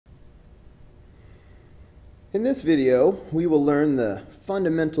In this video, we will learn the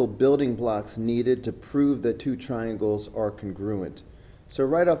fundamental building blocks needed to prove that two triangles are congruent. So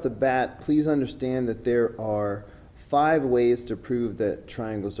right off the bat, please understand that there are 5 ways to prove that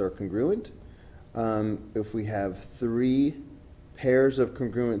triangles are congruent. If we have 3 pairs of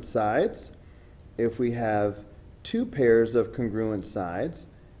congruent sides, if we have 2 pairs of congruent sides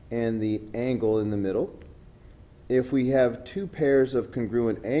and the angle in the middle, if we have 2 pairs of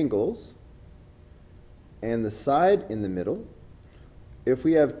congruent angles and the side in the middle, if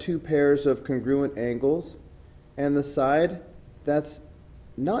we have 2 pairs of congruent angles and the side that's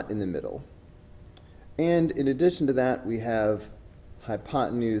not in the middle. And in addition to that, we have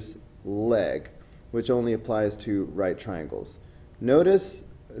hypotenuse leg, which only applies to right triangles. Notice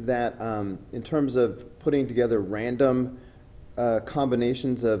that in terms of putting together random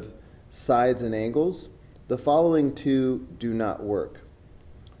combinations of sides and angles, the following 2 do not work.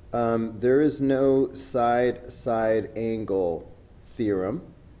 There is no side-side angle theorem,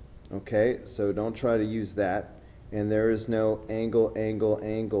 okay, so don't try to use that. And there is no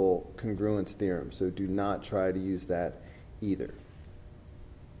angle-angle-angle congruence theorem, so do not try to use that either.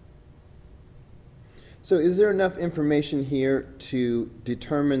 So is there enough information here to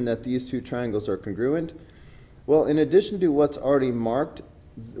determine that these 2 triangles are congruent? Well, in addition to what's already marked,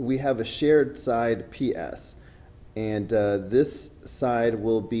 we have a shared side PS. And this side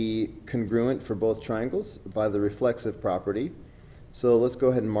will be congruent for both triangles by the reflexive property. So let's go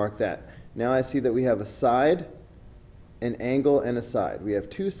ahead and mark that. Now I see that we have a side, an angle, and a side. We have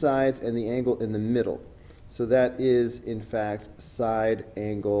 2 sides and the angle in the middle. So that is, in fact, side,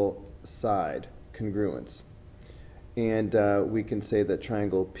 angle, side congruence. And we can say that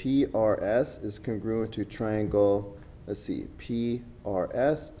triangle PRS is congruent to triangle, let's see,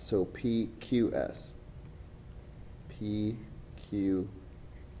 PRS, so PQS. PQS,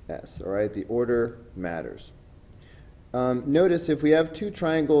 all right, the order matters. Notice if we have 2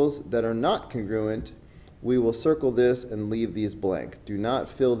 triangles that are not congruent, we will circle this and leave these blank. Do not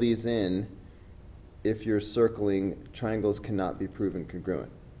fill these in if you're circling triangles cannot be proven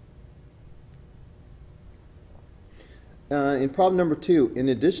congruent. In problem number 2, in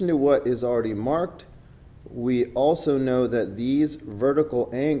addition to what is already marked, we also know that these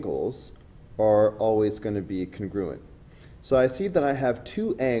vertical angles are always going to be congruent. So I see that I have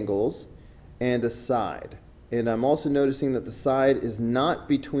 2 angles and a side. And I'm also noticing that the side is not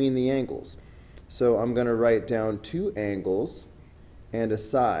between the angles. So I'm going to write down 2 angles and a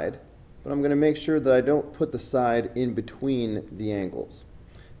side, but I'm going to make sure that I don't put the side in between the angles.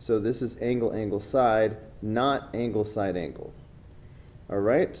 So this is angle, angle, side, not angle, side, angle. All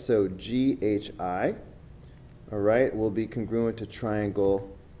right, so GHI, all right, will be congruent to triangle.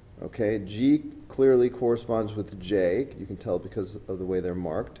 Okay, G clearly corresponds with J. You can tell because of the way they're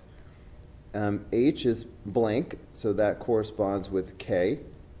marked. H is blank, so that corresponds with K.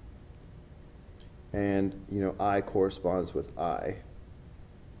 And, you know, I corresponds with I.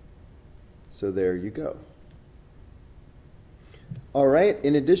 So there you go. All right,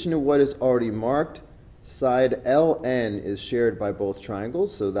 in addition to what is already marked, side LN is shared by both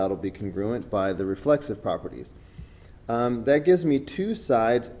triangles, so that'll be congruent by the reflexive properties. That gives me 2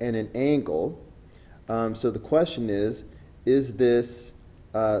 sides and an angle. So the question is this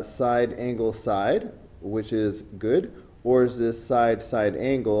side, angle, side, which is good, or is this side, side,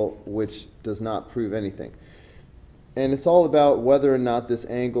 angle, which does not prove anything? And it's all about whether or not this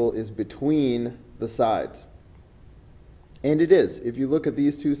angle is between the sides. And it is. If you look at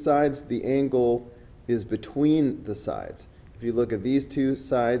these 2 sides, the angle is between the sides. If you look at these 2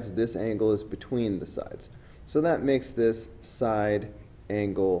 sides, this angle is between the sides. So that makes this side,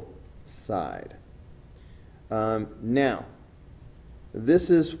 angle, side. Now, this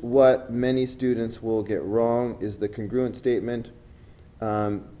is what many students will get wrong, is the congruent statement.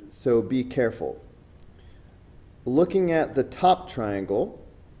 So be careful. Looking at the top triangle,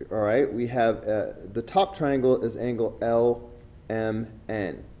 all right, we have the top triangle is angle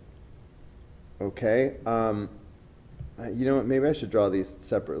LMN. Okay, you know what, maybe I should draw these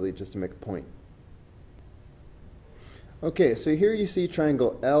separately just to make a point. Okay, so here you see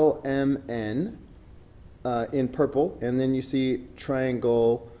triangle LMN in purple, and then you see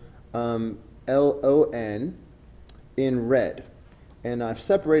triangle LON in red. And I've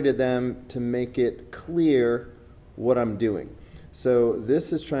separated them to make it clear what I'm doing. So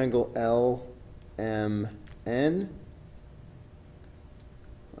this is triangle LMN.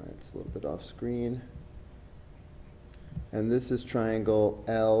 All right, it's a little bit off screen. And this is triangle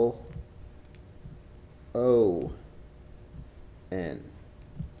LON.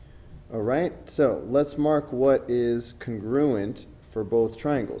 All right, so let's mark what is congruent for both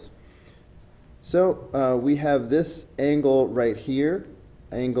triangles. So we have this angle right here,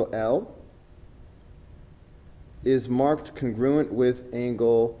 angle L, is marked congruent with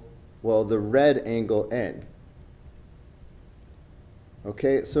angle, well, the red angle N.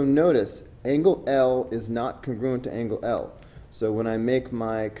 Okay, so notice angle L is not congruent to angle L. So when I make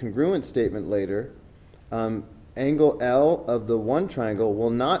my congruent statement later, angle L of the one triangle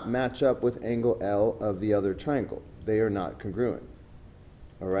will not match up with angle L of the other triangle. They are not congruent.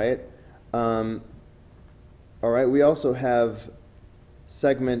 All right. All right. We also have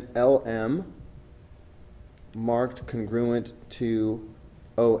segment LM marked congruent to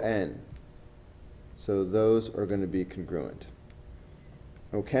ON. So those are going to be congruent.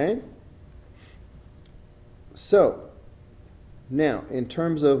 Okay? So, now, in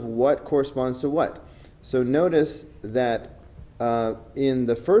terms of what corresponds to what. So notice that in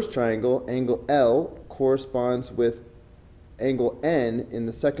the first triangle, angle L corresponds with angle N in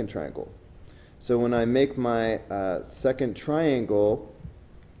the second triangle. So when I make my second triangle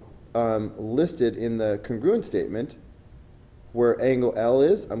listed in the congruent statement, where angle L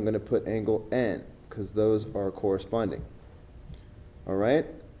is, I'm going to put angle N, because those are corresponding. All right?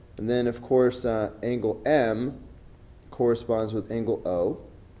 And then, of course, angle M corresponds with angle O.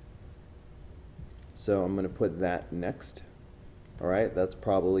 So I'm going to put that next. All right? That's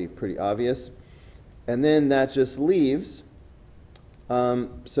probably pretty obvious. And then that just leaves,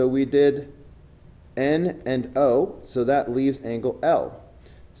 so we did N and O, so that leaves angle L.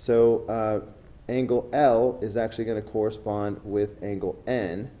 So angle L is actually going to correspond with angle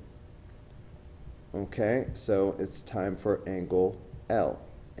N. Okay, so it's time for angle L,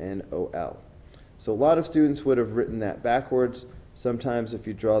 N-O-L. So a lot of students would have written that backwards. Sometimes if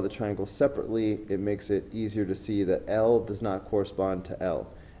you draw the triangle separately, it makes it easier to see that L does not correspond to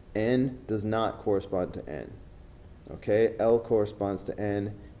L. N does not correspond to N. Okay, L corresponds to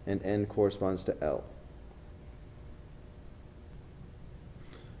N, and N corresponds to L.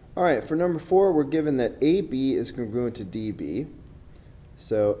 All right, for number 4, we're given that AB is congruent to DB.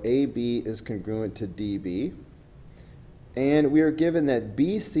 So AB is congruent to DB. And we are given that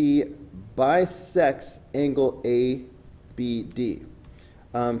BC bisects angle ABD.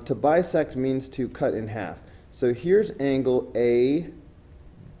 To bisect means to cut in half. So here's angle ABD.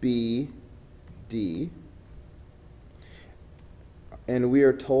 And we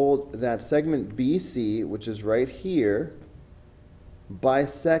are told that segment BC, which is right here,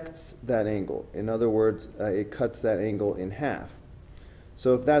 bisects that angle. In other words, it cuts that angle in half.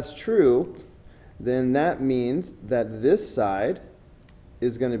 So if that's true, then that means that this side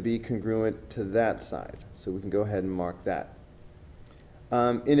is going to be congruent to that side. So we can go ahead and mark that.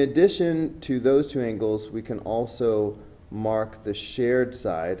 In addition to those two angles, we can also mark the shared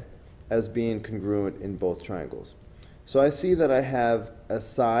side as being congruent in both triangles. So I see that I have a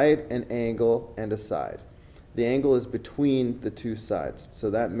side, an angle, and a side. The angle is between the two sides, so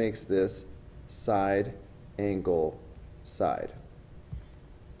that makes this side, angle, side.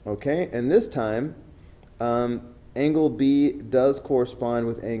 Okay, and this time, angle B does correspond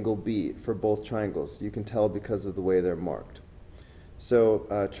with angle B for both triangles. You can tell because of the way they're marked. So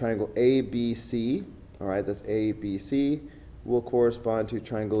triangle ABC, all right, that's ABC, will correspond to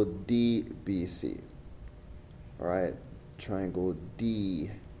triangle DBC. All right, triangle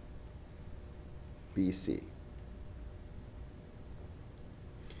DBC.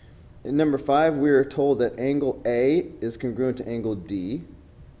 In number 5, we are told that angle A is congruent to angle D.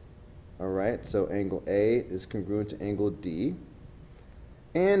 All right, so angle A is congruent to angle D.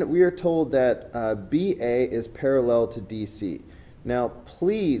 And we are told that BA is parallel to DC. Now,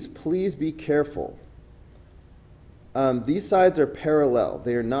 please be careful. These sides are parallel.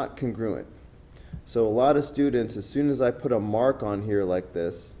 They are not congruent. So a lot of students, as soon as I put a mark on here like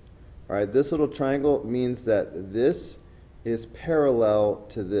this, all right, this little triangle means that this is parallel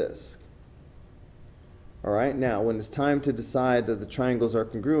to this. All right, now when it's time to decide that the triangles are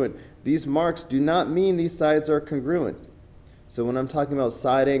congruent, these marks do not mean these sides are congruent. So when I'm talking about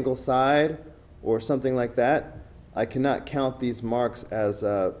side angle side or something like that, I cannot count these marks as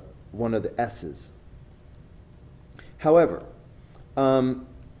one of the S's. However,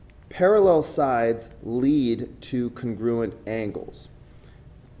 parallel sides lead to congruent angles.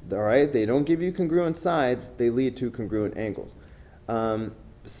 All right, they don't give you congruent sides, they lead to congruent angles.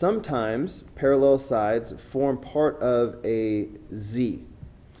 Sometimes parallel sides form part of a Z.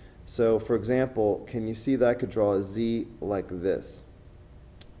 So for example, can you see that I could draw a Z like this?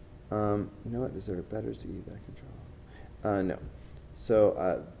 You know what, is there a better Z that I can draw? No.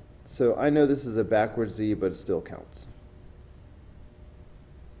 So I know this is a backwards Z, but it still counts.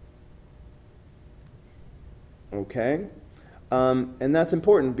 Okay? And that's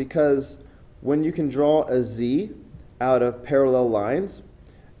important because when you can draw a Z out of parallel lines,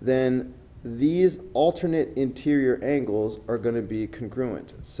 then these alternate interior angles are going to be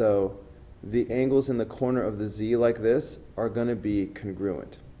congruent. So the angles in the corner of the Z like this are going to be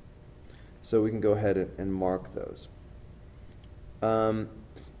congruent. So we can go ahead and mark those.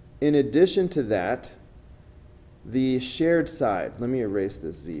 In addition to that, the shared side, let me erase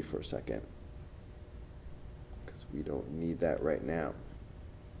this Z for a second, because we don't need that right now.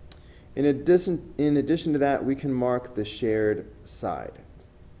 In addition to that, we can mark the shared side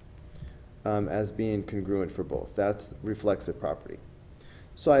as being congruent for both. That's the reflexive property.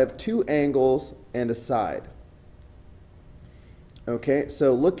 So I have two angles and a side. Okay,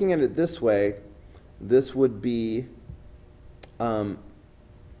 so looking at it this way, this would be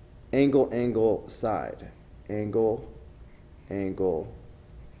angle, angle, side. Angle, angle,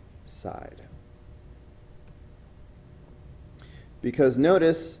 side. Because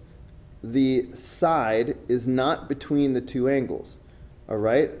notice the side is not between the two angles. All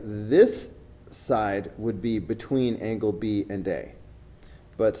right, this side would be between angle B and A.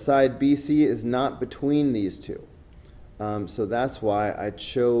 But side BC is not between these two. So that's why I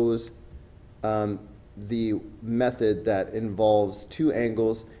chose the method that involves two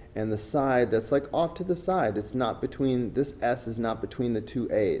angles and the side that's like off to the side. It's not between, this S is not between the two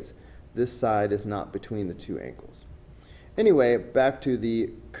A's. This side is not between the two angles. Anyway, back to the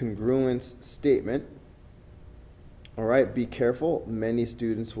congruence statement. All right, be careful. Many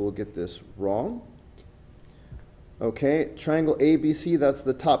students will get this wrong. Okay, triangle ABC, that's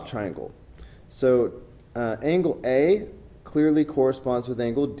the top triangle. So angle A clearly corresponds with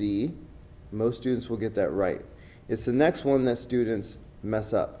angle D. Most students will get that right. It's the next one that students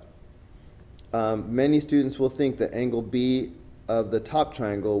mess up. Many students will think that angle B of the top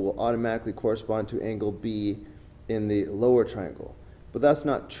triangle will automatically correspond to angle B in the lower triangle. But that's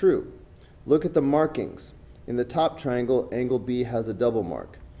not true. Look at the markings. In the top triangle, angle B has a double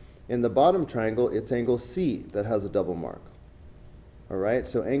mark. In the bottom triangle, it's angle C that has a double mark. All right,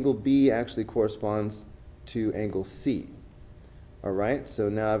 so angle B actually corresponds to angle C. All right, so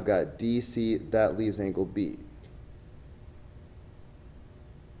now I've got DC, that leaves angle B.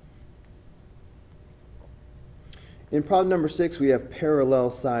 In problem number 6, we have parallel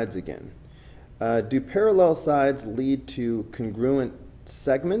sides again. Do parallel sides lead to congruent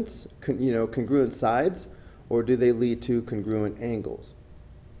segments, congruent sides, or do they lead to congruent angles?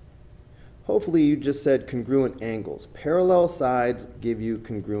 Hopefully you just said congruent angles. Parallel sides give you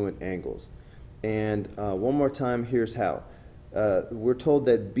congruent angles. And one more time, here's how. We're told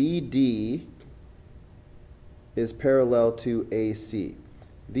that BD is parallel to AC.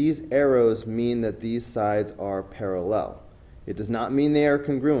 These arrows mean that these sides are parallel. It does not mean they are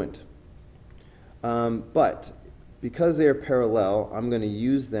congruent. But because they are parallel, I'm going to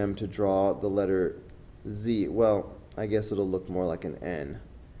use them to draw the letter Z. Well, I guess it'll look more like an N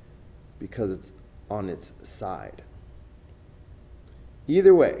because it's on its side.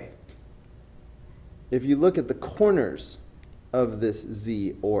 Either way, if you look at the corners of this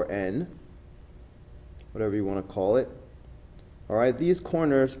Z or N, whatever you want to call it, all right, these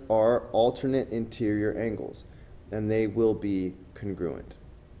corners are alternate interior angles, and they will be congruent.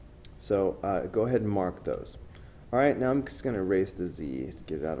 So go ahead and mark those. All right, now I'm just going to erase the Z to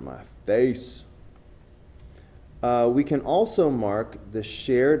get it out of my face. We can also mark the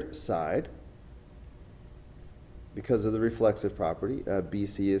shared side because of the reflexive property.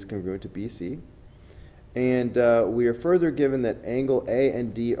 BC is congruent to BC. And we are further given that angle A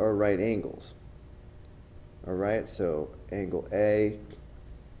and D are right angles. All right, so angle A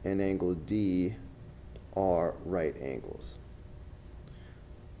and angle D are right angles,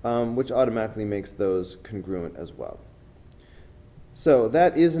 which automatically makes those congruent as well. So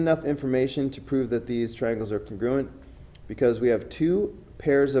that is enough information to prove that these triangles are congruent because we have two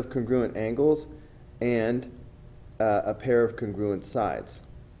pairs of congruent angles and a pair of congruent sides.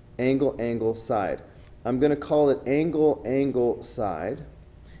 Angle, angle, side. I'm going to call it angle, angle, side,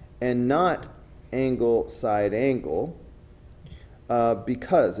 and not angle, side, angle,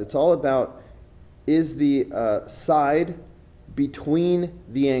 because it's all about, is the side between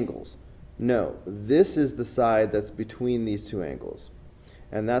the angles? No, this is the side that's between these two angles,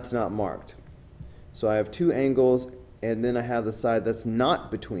 and that's not marked. So I have two angles, and then I have the side that's not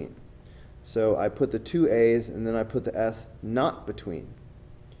between. So I put the two A's, and then I put the S not between.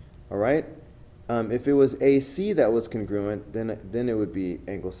 All right? If it was AC that was congruent, then it would be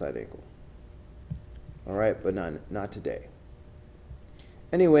angle, side, angle. All right, but not today.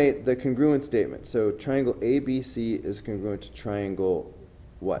 Anyway, the congruent statement. So triangle ABC is congruent to triangle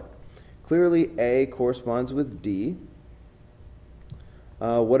what? Clearly A corresponds with D.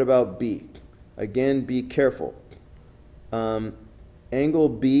 What about B? Again, be careful. Angle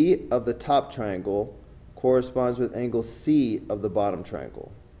B of the top triangle corresponds with angle C of the bottom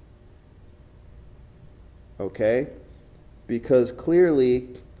triangle. Okay? Because clearly,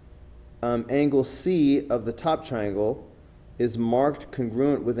 angle C of the top triangle is marked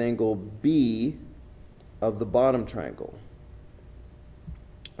congruent with angle B of the bottom triangle.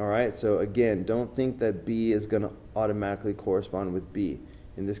 All right, so again, don't think that B is going to automatically correspond with B.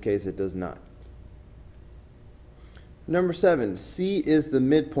 In this case, it does not. Number 7, C is the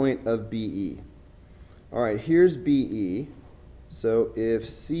midpoint of BE. All right, here's BE. So if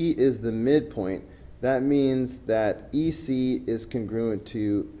C is the midpoint, that means that EC is congruent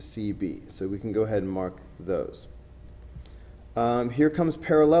to CB. So we can go ahead and mark those. Here comes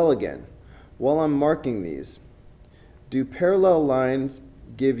parallel again. While I'm marking these, do parallel lines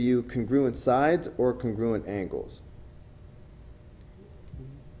give you congruent sides or congruent angles?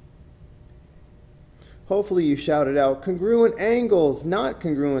 Hopefully you shouted out, congruent angles, not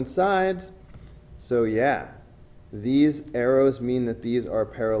congruent sides. So yeah, these arrows mean that these are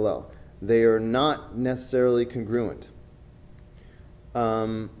parallel. They are not necessarily congruent.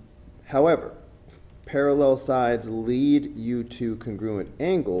 However, parallel sides lead you to congruent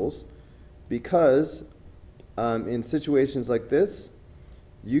angles because in situations like this,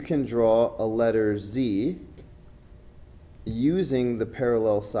 you can draw a letter Z using the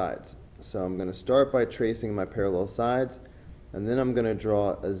parallel sides. So I'm going to start by tracing my parallel sides, and then I'm going to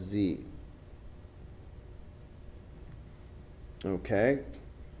draw a Z. Okay,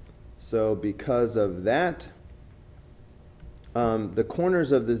 so because of that, the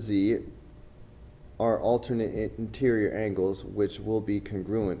corners of the Z are alternate interior angles, which will be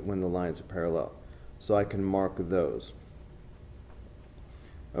congruent when the lines are parallel. So I can mark those.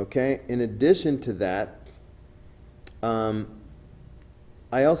 Okay, in addition to that,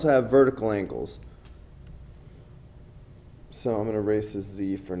 I also have vertical angles. So I'm going to erase this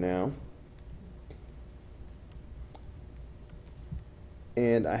Z for now.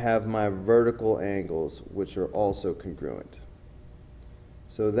 And I have my vertical angles, which are also congruent.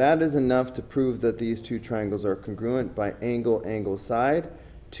 So that is enough to prove that these two triangles are congruent by angle, angle, side,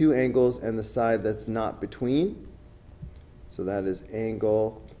 two angles, and the side that's not between. So that is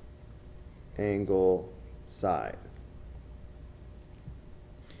angle, angle, side.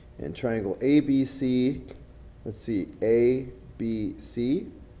 And triangle ABC, let's see, ABC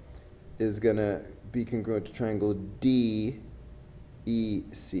is going to be congruent to triangle DEC.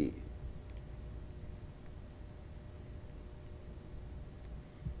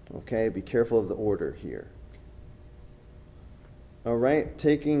 Okay, be careful of the order here. All right,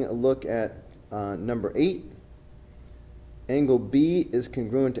 taking a look at number 8, angle B is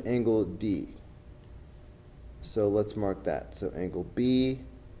congruent to angle D. So let's mark that. So angle B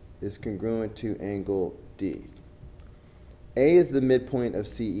is congruent to angle D. A is the midpoint of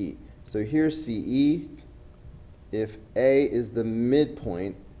CE. So here's CE. If A is the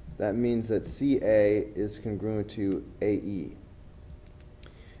midpoint, that means that CA is congruent to AE.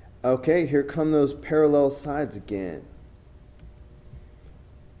 Okay, here come those parallel sides again.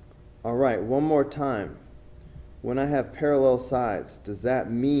 All right, one more time. When I have parallel sides, does that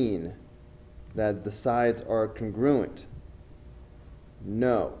mean that the sides are congruent?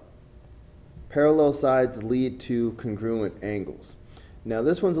 No. Parallel sides lead to congruent angles. Now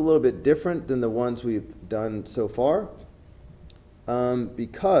this one's a little bit different than the ones we've done so far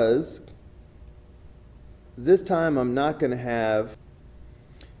because this time I'm not going to have,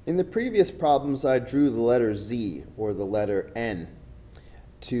 in the previous problems I drew the letter Z or the letter N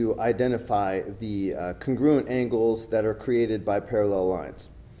to identify the congruent angles that are created by parallel lines.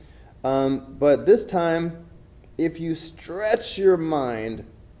 But this time, if you stretch your mind,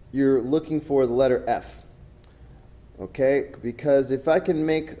 you're looking for the letter F. Okay, because if I can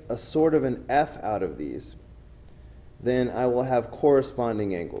make a sort of an F out of these, then I will have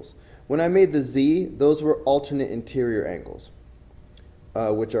corresponding angles. When I made the Z, those were alternate interior angles,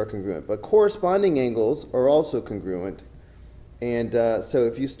 which are congruent. But corresponding angles are also congruent. And so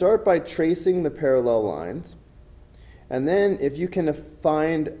if you start by tracing the parallel lines, and then if you can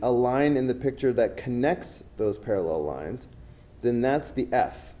find a line in the picture that connects those parallel lines, then that's the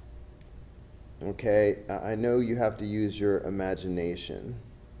F. Okay, I know you have to use your imagination.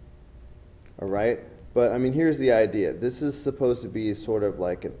 All right, but I mean, here's the idea. This is supposed to be sort of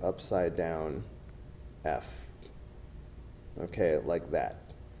like an upside down F. Okay, like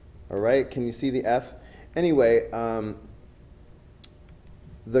that. All right, can you see the F? Anyway,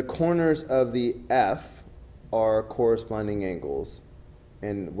 the corners of the F are corresponding angles.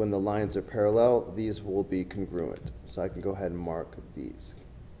 And when the lines are parallel, these will be congruent. So I can go ahead and mark these.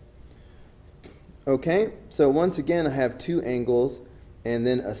 Okay, so once again I have two angles and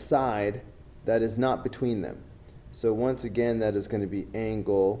then a side that is not between them. So once again that is going to be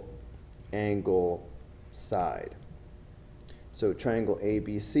angle, angle, side. So triangle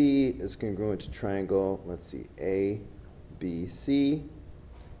ABC is congruent to triangle, let's see, ABC.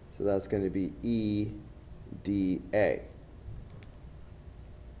 So that's going to be EDA.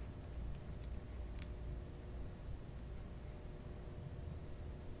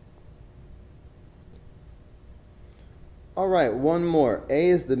 All right, one more. A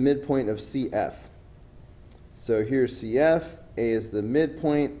is the midpoint of CF. So here's CF, A is the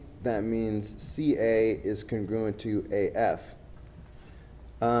midpoint. That means CA is congruent to AF.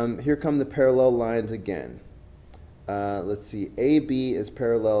 Here come the parallel lines again. Let's see, AB is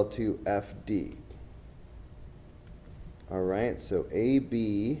parallel to FD. All right, so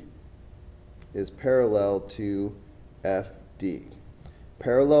AB is parallel to FD.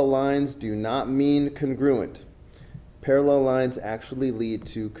 Parallel lines do not mean congruent. Parallel lines actually lead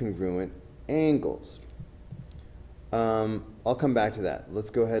to congruent angles. I'll come back to that.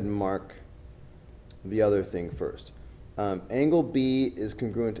 Let's go ahead and mark the other thing first. Angle B is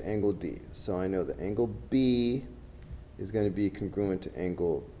congruent to angle D. So I know that angle B is going to be congruent to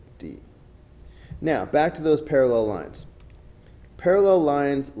angle D. Now, back to those parallel lines. Parallel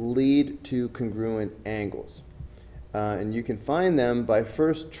lines lead to congruent angles. And you can find them by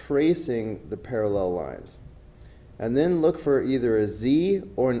first tracing the parallel lines. And then look for either a Z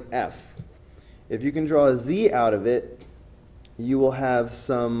or an F. If you can draw a Z out of it, you will have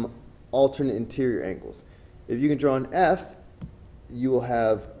some alternate interior angles. If you can draw an F, you will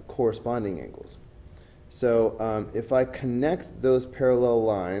have corresponding angles. So if I connect those parallel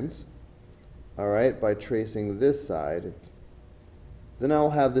lines, all right, by tracing this side, then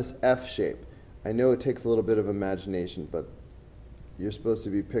I'll have this F shape. I know it takes a little bit of imagination, but you're supposed to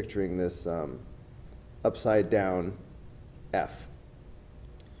be picturing this upside down F.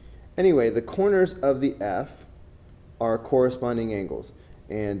 Anyway, the corners of the F are corresponding angles.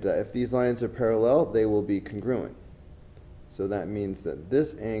 And if these lines are parallel, they will be congruent. So that means that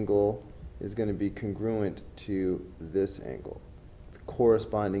this angle is going to be congruent to this angle,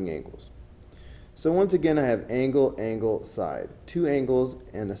 corresponding angles. So once again, I have angle, angle, side. Two angles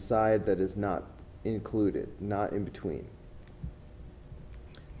and a side that is not included, not in between.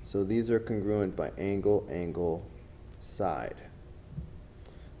 So these are congruent by angle, angle, side.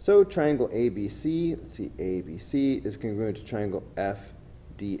 So triangle ABC, let's see, ABC is congruent to triangle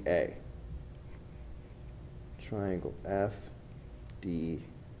FDA. Triangle FDA.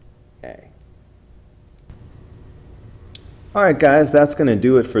 All right, guys, that's going to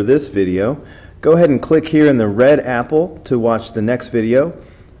do it for this video. Go ahead and click here in the red apple to watch the next video.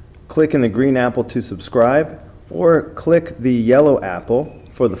 Click in the green apple to subscribe, or click the yellow apple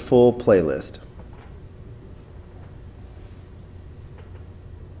for the full playlist.